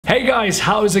Hey guys,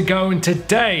 how's it going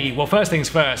today? Well, first things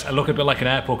first, I look a bit like an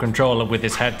airport controller with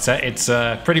this headset. It's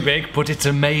pretty big, but it's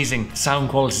amazing. Sound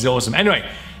quality is awesome. Anyway,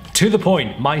 to the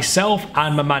point, myself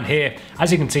and my man here,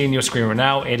 as you can see in your screen right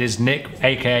now, it is Nick,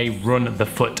 aka Run the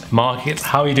Foot Market.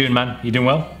 How are you doing, man? You doing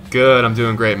well? Good, I'm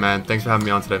doing great, man. Thanks for having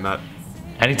me on today, Matt.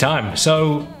 Anytime.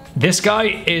 So, this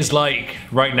guy is like,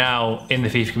 right now, in the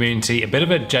FIFA community, a bit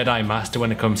of a Jedi Master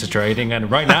when it comes to trading. And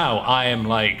right now, I am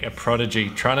like a prodigy,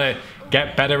 trying to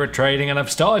get better at trading, and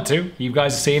I've started to. You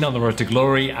guys have seen on the road to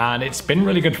glory, and it's been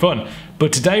really good fun.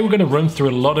 But today we're going to run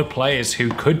through a lot of players who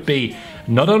could be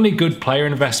not only good player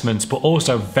investments, but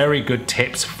also very good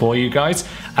tips for you guys.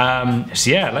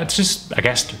 So yeah, let's just, I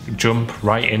guess, jump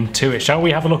right into it. Shall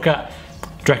we have a look at, do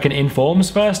you reckon, informs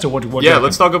first, or what? Yeah,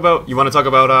 let's talk about. You want to talk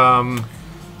about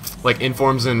like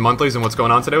informs and monthlies and what's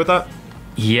going on today with that?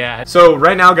 Yeah. So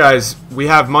right now, guys, we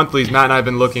have monthlies. Matt and I have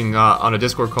been looking on a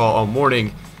Discord call all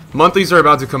morning. Monthlies are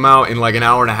about to come out in like an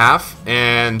hour and a half,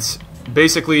 and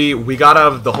basically we got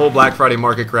out of the whole Black Friday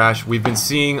market crash. We've been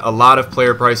seeing a lot of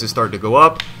player prices start to go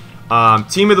up.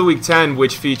 Team of the Week 10,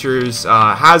 which features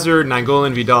Hazard,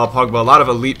 Nainggolan, Vidal, Pogba, a lot of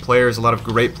elite players, a lot of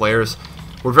great players.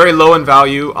 We're very low in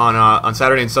value on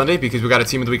Saturday and Sunday because we got a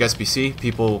Team of the Week SBC.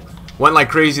 People went like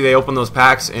crazy. They opened those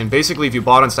packs, and basically if you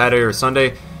bought on Saturday or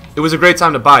Sunday, it was a great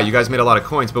time to buy. You guys made a lot of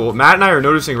coins. But what Matt and I are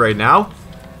noticing right now,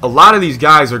 a lot of these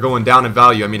guys are going down in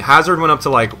value. I mean, Hazard went up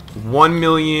to like 1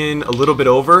 million, a little bit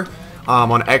over,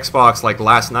 on Xbox like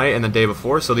last night and the day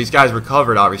before. So these guys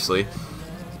recovered, obviously.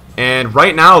 And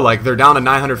right now, like, they're down to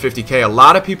 950K. A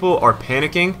lot of people are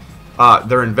panicking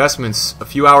their investments a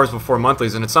few hours before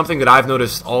monthlies, and it's something that I've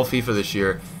noticed all FIFA this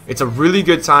year. It's a really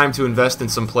good time to invest in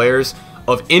some players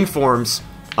of informs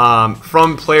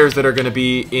from players that are going to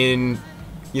be in,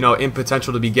 in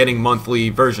potential to be getting monthly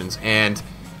versions. And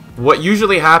what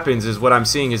usually happens is, what I'm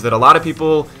seeing is that a lot of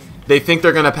people, they think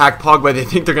they're going to pack Pogba, they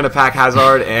think they're going to pack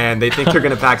Hazard, and they think they're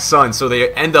going to pack Son. So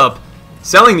they end up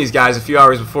selling these guys a few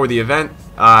hours before the event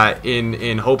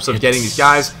in hopes of getting these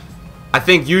guys. I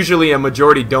think usually a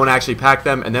majority don't actually pack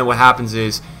them, and then what happens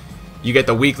is you get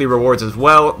the weekly rewards as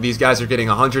well. These guys are getting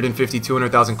 150,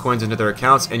 200,000 coins into their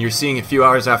accounts, and you're seeing a few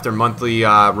hours after monthly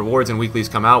rewards and weeklies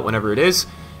come out, whenever it is,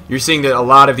 you're seeing that a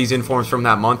lot of these informs from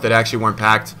that month that actually weren't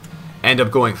packed end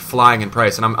up going flying in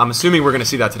price. And I'm assuming we're going to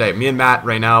see that today. Me and Matt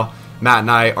right now, Matt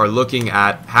and I are looking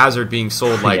at Hazard being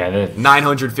sold like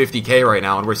 950K right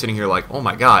now, and we're sitting here like, oh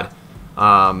my god.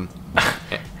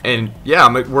 And yeah,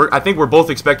 I think we're both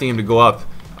expecting him to go up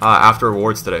after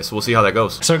rewards today, so we'll see how that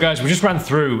goes. So guys, we just ran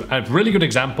through a really good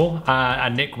example,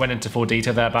 and Nick went into full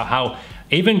detail there about how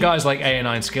even guys like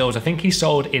A9 Skills, I think he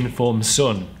sold Inform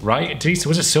Sun, right?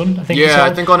 Was it Sun? I think. Yeah,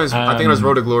 I think on his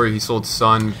road to glory he sold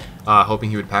Sun, hoping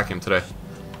he would pack him today.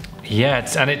 Yeah,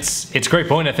 it's a great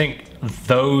point. I think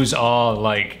those are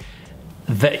like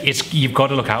you've got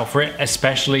to look out for it,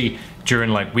 especially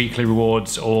during like weekly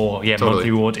rewards or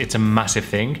monthly rewards. It's a massive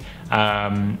thing,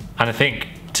 and I think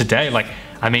today, like,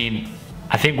 I mean,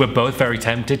 I think we're both very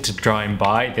tempted to try and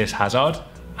buy this Hazard.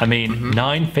 I mean,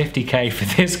 950K for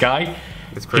this guy.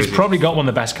 It's crazy. He's probably got one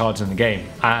of the best cards in the game,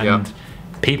 and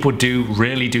people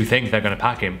really do think they're going to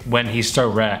pack him when he's so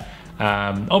rare.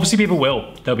 Obviously, people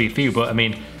will. There'll be a few, but I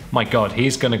mean, my God,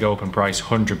 he's going to go up in price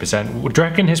 100%. Would you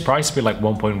reckon his price will be like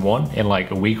 1.1 in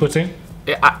like a week or two?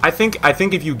 I think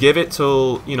if you give it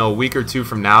till a week or two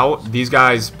from now, these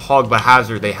guys, Pogba,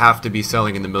 Hazard, they have to be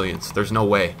selling in the millions. There's no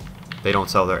way they don't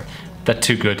sell there. They're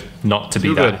too good not to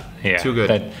be that. Yeah, too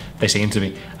good. They seem to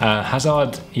be.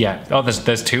 Hazard, yeah. Oh,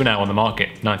 there's two now on the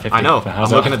market. 950. I know. For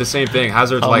Hazard. I'm looking at the same thing.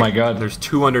 Hazard's oh my God. There's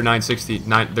 2 under 960.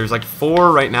 There's like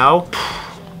 4 right now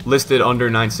listed under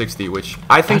 960, which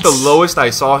I think the lowest I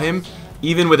saw him,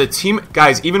 even with a team,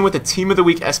 guys, even with a Team of the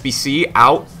Week SBC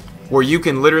out, where you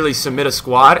can literally submit a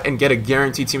squad and get a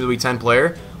guaranteed Team of the Week 10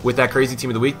 player with that crazy Team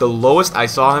of the Week. The lowest I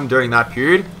saw him during that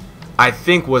period, I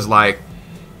think, was like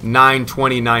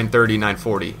 920, 930,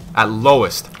 940 at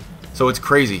lowest. So it's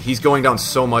crazy. He's going down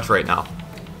so much right now.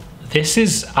 This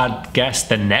is, I guess,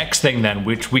 the next thing then,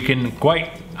 which we can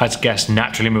quite, I guess,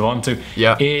 naturally move on to,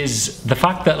 is the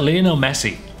fact that Lionel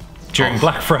Messi, during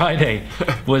Black Friday,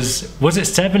 was it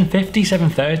 750,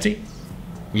 730?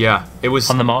 Yeah, it was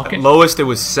on the market. Lowest it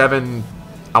was 7.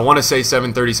 I want to say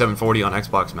 730, 740 on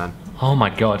Xbox, man. Oh my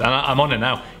God, and I'm on it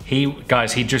now. He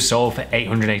just sold for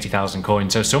 880,000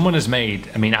 coins. So someone has made.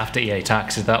 I mean, after EA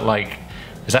tax, is that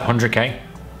 100K?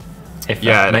 If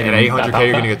yeah, and 800K,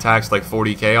 you're gonna get taxed like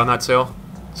 40K on that sale.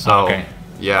 So okay,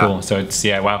 yeah, cool. So it's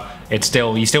wow. It's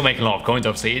still you're still making a lot of coins.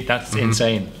 Obviously, that's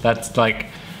insane. That's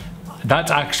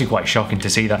actually quite shocking to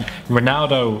see that.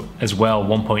 Ronaldo as well,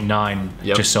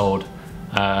 1.9 just sold.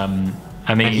 And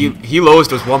I mean, and he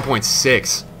lowest was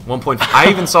 1.6, 1. I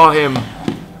even saw him,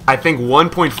 I think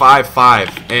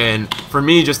 1.55, and for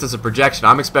me, just as a projection,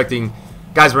 I'm expecting,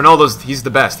 guys, he's the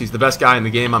best. He's the best guy in the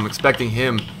game. I'm expecting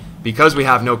him, because we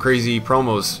have no crazy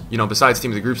promos, you know, besides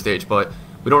Team of the Group Stage, but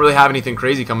we don't really have anything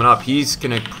crazy coming up. He's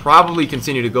going to probably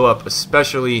continue to go up,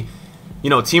 especially, you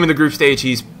know, Team of the Group Stage,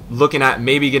 he's looking at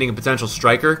maybe getting a potential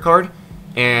striker card,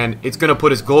 and it's going to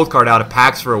put his gold card out of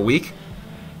packs for a week.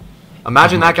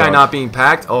 Imagine that guy not being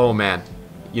packed. Oh, man.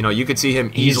 You know, you could see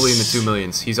him easily in the 2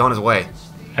 millions. He's on his way.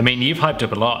 I mean, you've hyped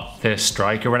up a lot the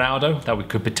striker Ronaldo that we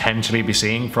could potentially be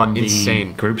seeing from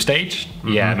the group stage.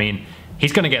 Yeah, I mean,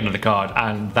 he's going to get another card,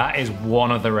 and that is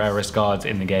one of the rarest cards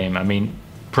in the game. I mean,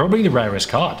 probably the rarest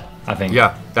card, I think.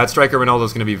 Yeah, that striker Ronaldo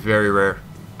is going to be very rare.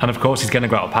 And of course, he's going to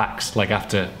go out of packs like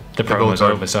after the promo's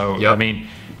over. So, I mean,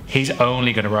 he's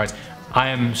only going to rise. I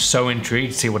am so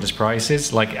intrigued to see what his price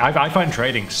is. Like, I find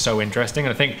trading so interesting,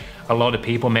 and I think a lot of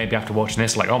people maybe after watching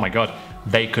this, like, oh my god,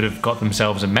 they could have got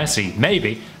themselves a Messi,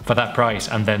 maybe, for that price,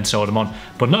 and then sold him on.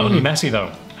 But not only Messi, though.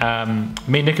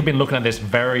 Me and Nick have been looking at this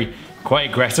quite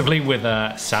aggressively with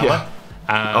Salah.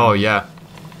 Yeah.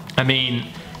 I mean,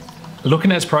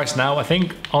 looking at his price now, I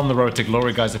think on the road to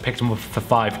glory, guys, I picked him up for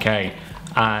 5k.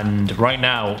 And right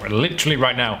now, literally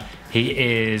right now, he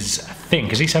is, I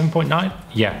think, is he 7.9?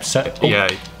 Yeah. Yeah,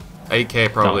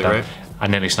 8k probably, right? I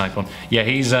nearly sniped one. Yeah,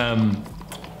 he's, I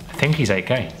think he's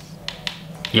 8k.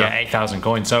 Yeah, 8,000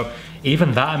 coins. So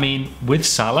even that, I mean, with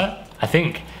Salah, I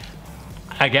think,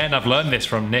 again, I've learned this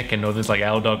from Nick and others like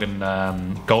L-Dog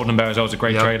and Golden Bear as well, was a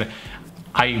great trader.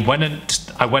 I went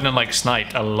and like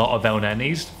sniped a lot of El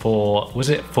Nenis for, was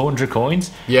it 400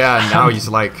 coins? Yeah, now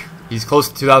he's close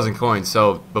to 2,000 coins.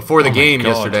 So before the game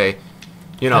yesterday,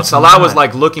 you know, Salah was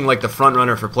like looking like the front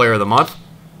runner for Player of the Month.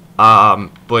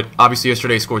 But obviously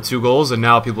yesterday he scored 2 goals, and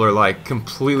now people are like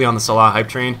completely on the Salah hype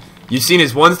train. You've seen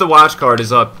his Ones to Watch card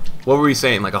is up, what were we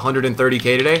saying, like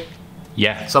 130k today?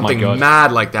 Yeah, something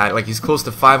mad like that. Like he's close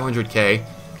to 500k.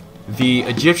 The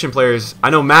Egyptian players,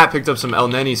 I know Matt picked up some El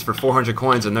Nenis for 400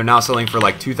 coins, and they're now selling for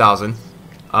like 2,000.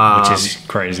 Which is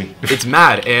crazy. It's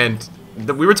mad. And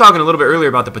we were talking a little bit earlier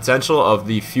about the potential of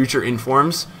the future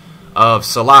informs of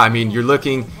Salah. I mean, you're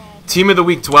looking, Team of the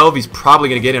Week 12, he's probably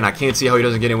going to get in. I can't see how he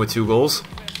doesn't get in with 2 goals.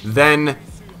 Then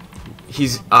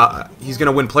he's going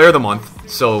to win Player of the Month.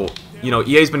 So, you know,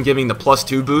 EA's been giving the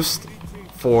 +2 boost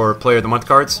for Player of the Month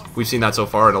cards. We've seen that so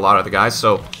far in a lot of the guys.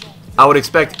 So I would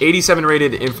expect 87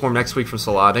 rated inform next week from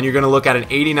Salah. Then you're going to look at an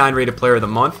 89 rated Player of the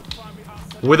Month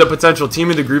with a potential Team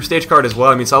of the Group Stage card as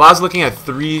well. I mean, Salah's looking at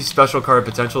 3 special card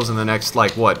potentials in the next,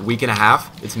 like, what, week and a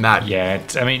half? It's mad. Yeah,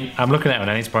 I mean, I'm looking at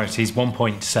Onani's price. He's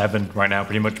 1.7 right now,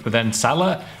 pretty much. But then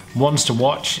Salah wants to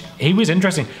watch. He was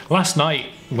interesting. Last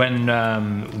night,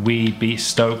 when we beat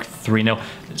Stoke 3-0,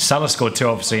 Salah scored 2,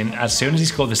 obviously. And as soon as he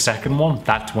scored the second one,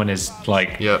 that's when his,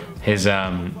 like, his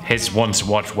wants to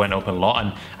watch went up a lot.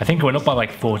 And I think it went up by,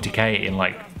 like, 40k in,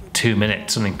 like, 2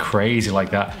 minutes, something crazy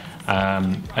like that.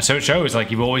 So it shows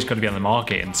like you've always got to be on the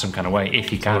market in some kind of way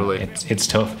if you can. Totally. It's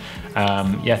tough.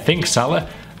 Yeah, I think Salah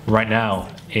right now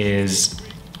is,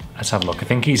 let's have a look, I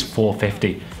think he's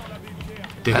 450.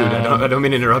 Dude, I don't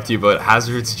mean to interrupt you, but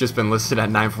Hazard's just been listed at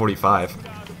 945.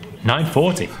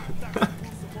 940?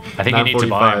 I think you need to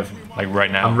buy him like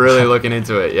right now. I'm really looking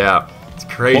into it. Yeah, it's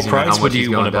crazy. What price would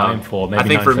you want to buy him for? Maybe I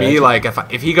think for me, like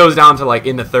if he goes down to like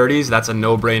in the 30s, that's a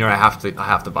no-brainer. I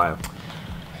have to buy him.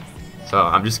 So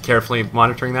I'm just carefully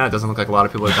monitoring that. It doesn't look like a lot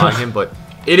of people are buying him, but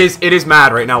it is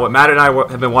mad right now. What Matt and I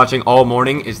have been watching all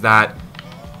morning is that,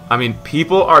 I mean,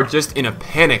 people are just in a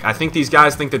panic. I think these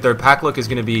guys think that their pack look is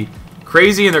going to be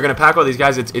crazy, and they're going to pack all these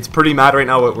guys. It's pretty mad right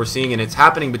now what we're seeing, and it's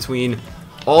happening between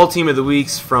all Team of the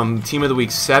Weeks from Team of the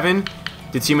Week 7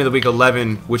 to Team of the Week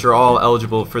 11, which are all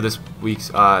eligible for this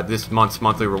month's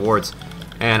monthly rewards.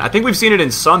 And I think we've seen it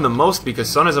in Son the most, because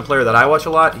Son is a player that I watch a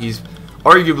lot. He's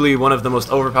arguably one of the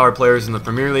most overpowered players in the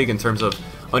Premier League in terms of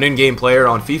an in-game player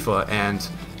on FIFA, and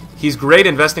he's great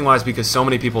investing-wise because so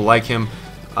many people like him.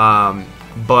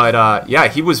 Yeah,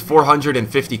 he was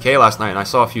 450k last night, and I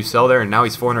saw a few sell there, and now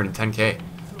he's 410k.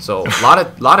 So a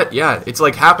lot of yeah, it's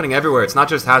like happening everywhere. It's not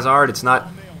just Hazard. It's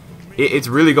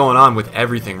really going on with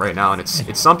everything right now, and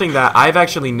it's something that I've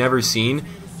actually never seen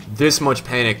this much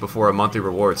panic before a monthly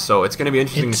reward. So it's going to be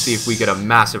interesting to see if we get a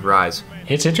massive rise.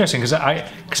 It's interesting because I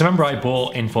remember I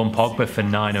bought Inform Pogba for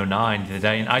 909 the other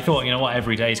day, and I thought, you know what,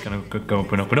 every day is going to go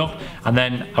up and up and up. And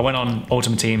then I went on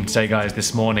Ultimate Team today, guys,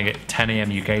 this morning at 10 a.m.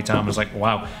 UK time. I was like,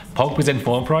 wow, Pogba's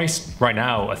Inform price right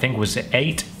now, I think was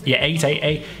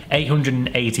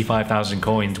 885,000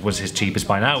 coins was his cheapest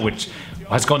by now, which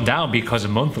has gone down because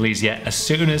of monthlies. Yet as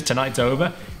soon as tonight's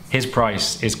over, his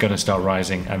price is going to start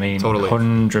rising. I mean, Totally.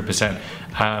 100%.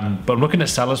 But I'm looking at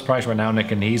Salah's price right now,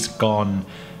 Nick, and he's gone.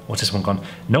 What's this one gone?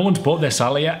 No one's bought their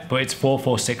Salah yet, but it's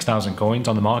 446,000 coins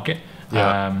on the market.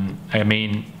 Yeah. I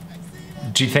mean,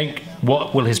 do you think,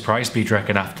 what will his price be, do you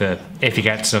reckon, after, if he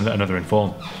gets another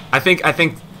inform? I think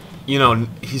you know,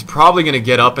 he's probably going to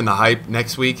get up in the hype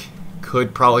next week.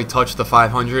 Could probably touch the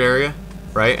 500 area,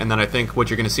 right? And then I think what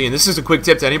you're going to see, and this is a quick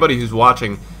tip to anybody who's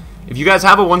watching, if you guys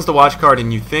have a ones to watch card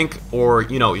and you think, or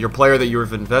you know, your player that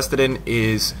you've invested in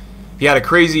is, he had a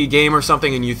crazy game or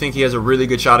something and you think he has a really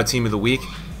good shot at team of the week,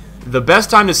 the best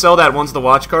time to sell that ones to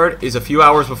watch card is a few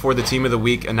hours before the team of the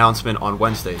week announcement on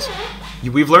Wednesdays.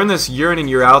 We've learned this year in and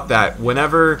year out that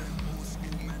whenever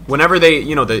they,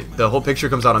 you know, the whole picture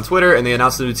comes out on Twitter and they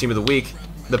announce the new team of the week,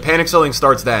 the panic selling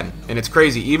starts then, and it's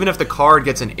crazy. Even if the card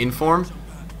gets an inform,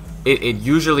 it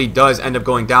usually does end up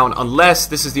going down, unless,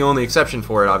 this is the only exception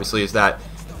for it, obviously, is that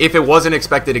if it wasn't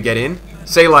expected to get in,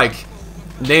 say like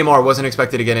Neymar wasn't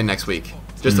expected to get in next week,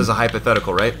 just as a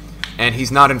hypothetical, right? And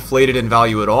he's not inflated in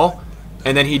value at all,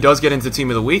 and then he does get into team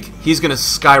of the week, he's going to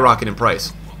skyrocket in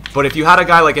price. But if you had a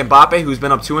guy like Mbappe who's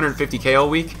been up 250k all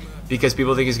week because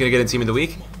people think he's going to get in team of the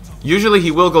week, usually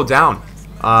he will go down.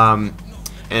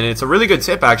 And it's a really good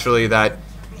tip, actually, that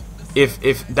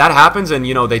if that happens and,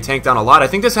 you know, they tank down a lot. I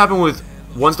think this happened with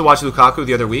ones to watch Lukaku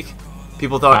the other week.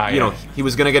 People thought, you know, he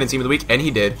was going to get in team of the week, and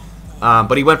he did.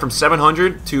 But he went from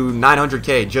 700 to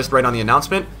 900k just right on the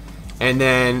announcement. And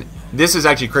then this is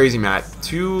actually crazy, Matt.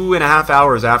 2.5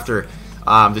 hours after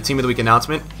the team of the week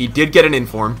announcement, he did get an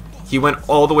inform. He went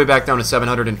all the way back down to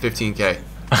 715k.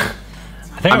 I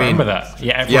remember that.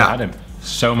 Yeah, everyone had him.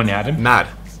 So many had him. Mad.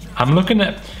 I'm looking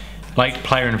at like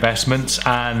player investments,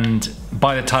 and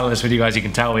by the title of this video, guys, you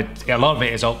can tell a lot of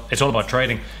it is it's all about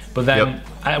trading. But then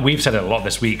we've said it a lot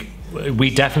this week.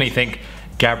 We definitely think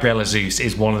Gabriel Jesus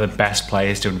is one of the best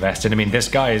players to invest in. I mean, this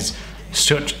guy is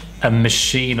such a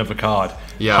machine of a card.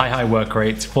 Yeah. High work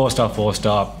rates,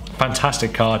 4-star,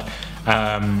 fantastic card.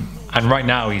 And right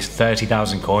now he's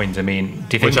 30,000 coins. I mean,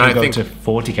 do you think he can go to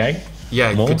 40k?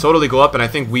 Yeah, more? It could totally go up. And I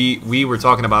think we were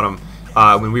talking about him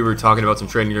when we were talking about some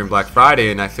trading during Black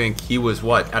Friday, and I think he was,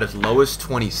 what, at his lowest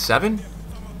 27?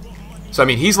 So, I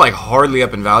mean, he's like hardly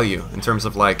up in value in terms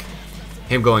of like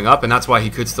him going up, and that's why he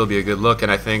could still be a good look.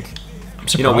 And I think,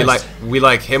 you know, we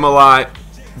like him a lot.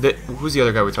 Who's the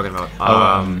other guy we're talking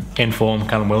about? Inform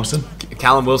Callum Wilson.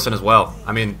 Callum Wilson as well.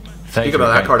 I mean, think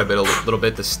about that card a little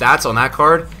bit. The stats on that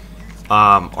card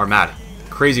are mad.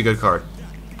 Crazy good card.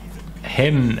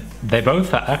 They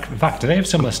both, in fact, do they have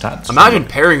similar stats? Imagine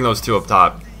pairing those two up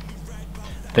top.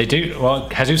 They do. Well,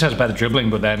 Jesus has better dribbling,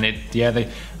 but then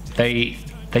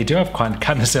they do have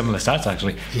kind of similar stats,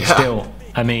 actually. Yeah. Still,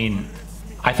 I mean,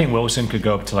 I think Wilson could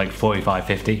go up to like 45,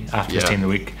 50 after his team of the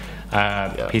week.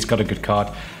 He's got a good card.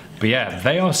 But yeah,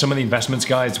 they are some of the investments,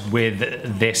 guys, with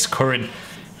this current,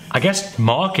 I guess,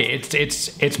 market.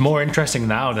 It's more interesting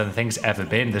now than things ever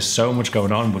been. There's so much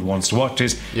going on with ones to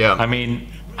watches. Yeah. I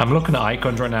mean, I'm looking at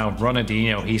icons right now.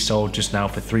 Ronaldinho, he sold just now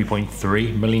for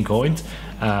 3.3 million coins.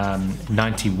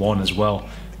 91 as well.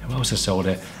 Who else has sold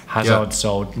it? Hazard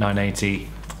sold 980.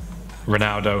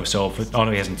 Ronaldo sold for... Oh,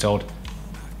 no, he hasn't sold.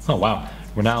 Oh, wow.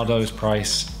 Ronaldo's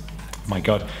price... My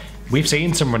God. We've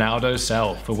seen some Ronaldos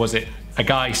sell for... Was it... A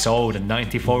guy sold a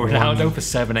 94 Ronaldo for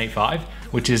 785,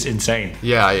 which is insane.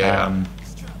 Yeah.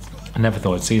 I never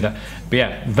thought I'd see that. But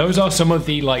yeah, those are some of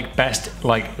the best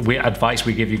advice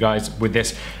we give you guys with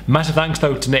this. Massive thanks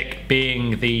though to Nick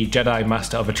being the Jedi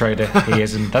master of a trader. He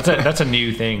isn't. That's a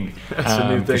new thing. That's a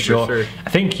new thing for sure. I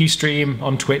think you stream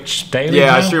on Twitch daily. Yeah,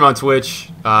 now? I stream on Twitch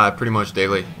pretty much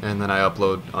daily, and then I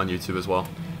upload on YouTube as well.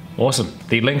 Awesome.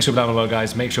 The links will be down below,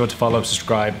 guys. Make sure to follow,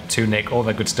 subscribe to Nick, all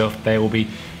that good stuff. They will be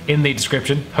in the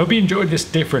description. Hope you enjoyed this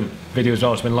different video as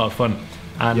well. It's been a lot of fun.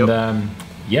 And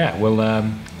yeah, we'll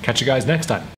catch you guys next time.